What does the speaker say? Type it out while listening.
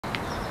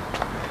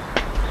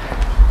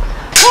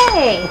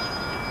Hey!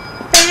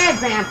 Bad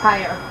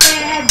vampire!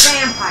 Bad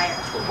vampire!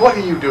 What are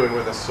you doing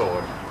with a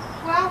sword?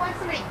 Well, when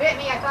somebody bit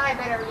me, I thought I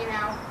better,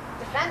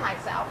 defend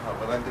myself. Oh,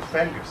 well then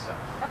defend yourself.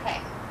 Okay,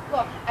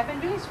 look, I've been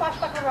doing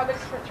swashbuckler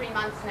aerobics for 3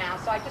 months now,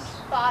 so I just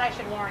thought I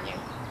should warn you.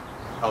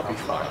 I'll be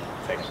fine.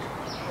 Thank you.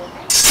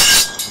 Okay.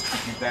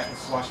 Do that in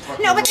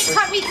swashbuckler No, but you aerobics?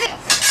 taught me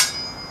this!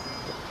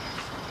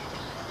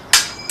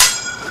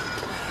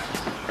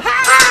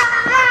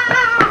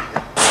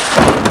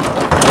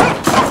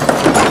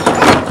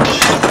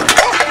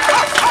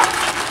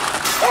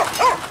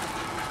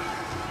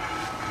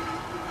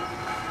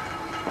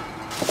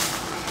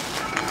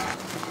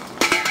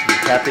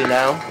 Happy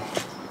now?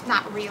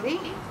 Not really.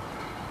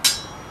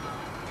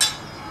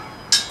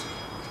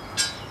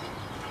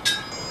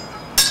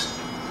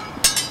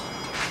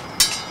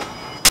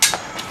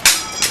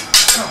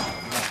 Oh,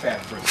 not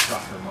bad for a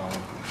soccer mom.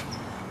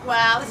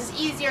 Well, this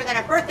is easier than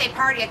a birthday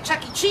party at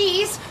Chuck E.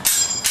 Cheese.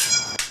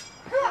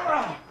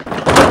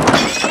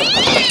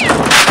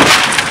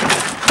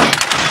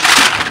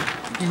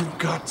 You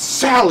got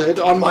salad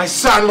on my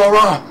Saint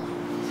Laurent!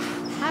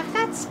 Have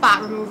that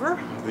spot remover.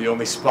 The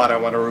only spot I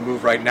want to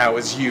remove right now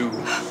is you.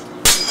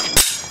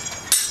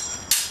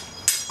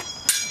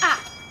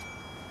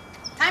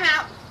 Time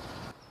out.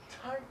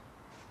 Time.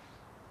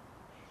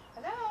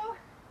 Hello?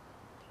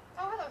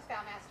 Oh, hello,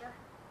 Scoutmaster.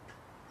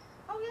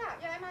 Oh, yeah,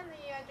 I'm on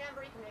the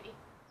Jamboree Committee.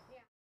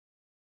 Yeah.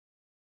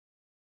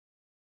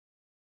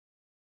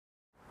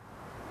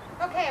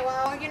 Okay,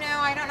 well,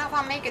 I don't know if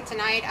I'll make it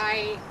tonight.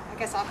 I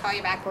guess I'll call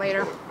you back later.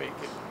 You won't make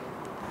it.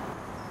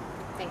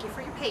 Thank you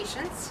for your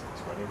patience.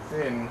 It's running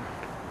thin.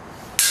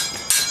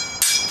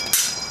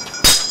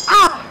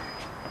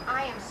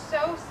 I am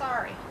so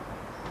sorry.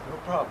 No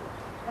problem.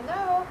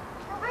 Hello?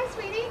 Oh, hi,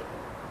 sweetie.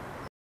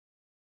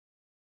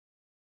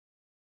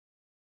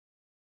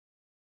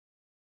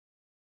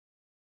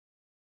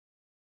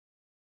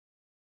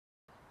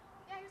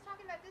 Yeah, he was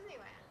talking about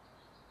Disneyland.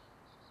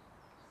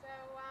 So,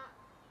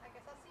 I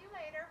guess I'll see you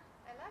later.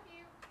 I love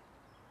you.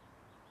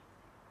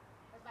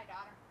 That's my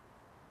daughter.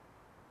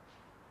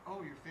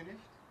 Oh, you're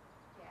finished?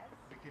 Yes.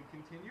 We can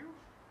continue?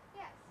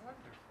 Yes.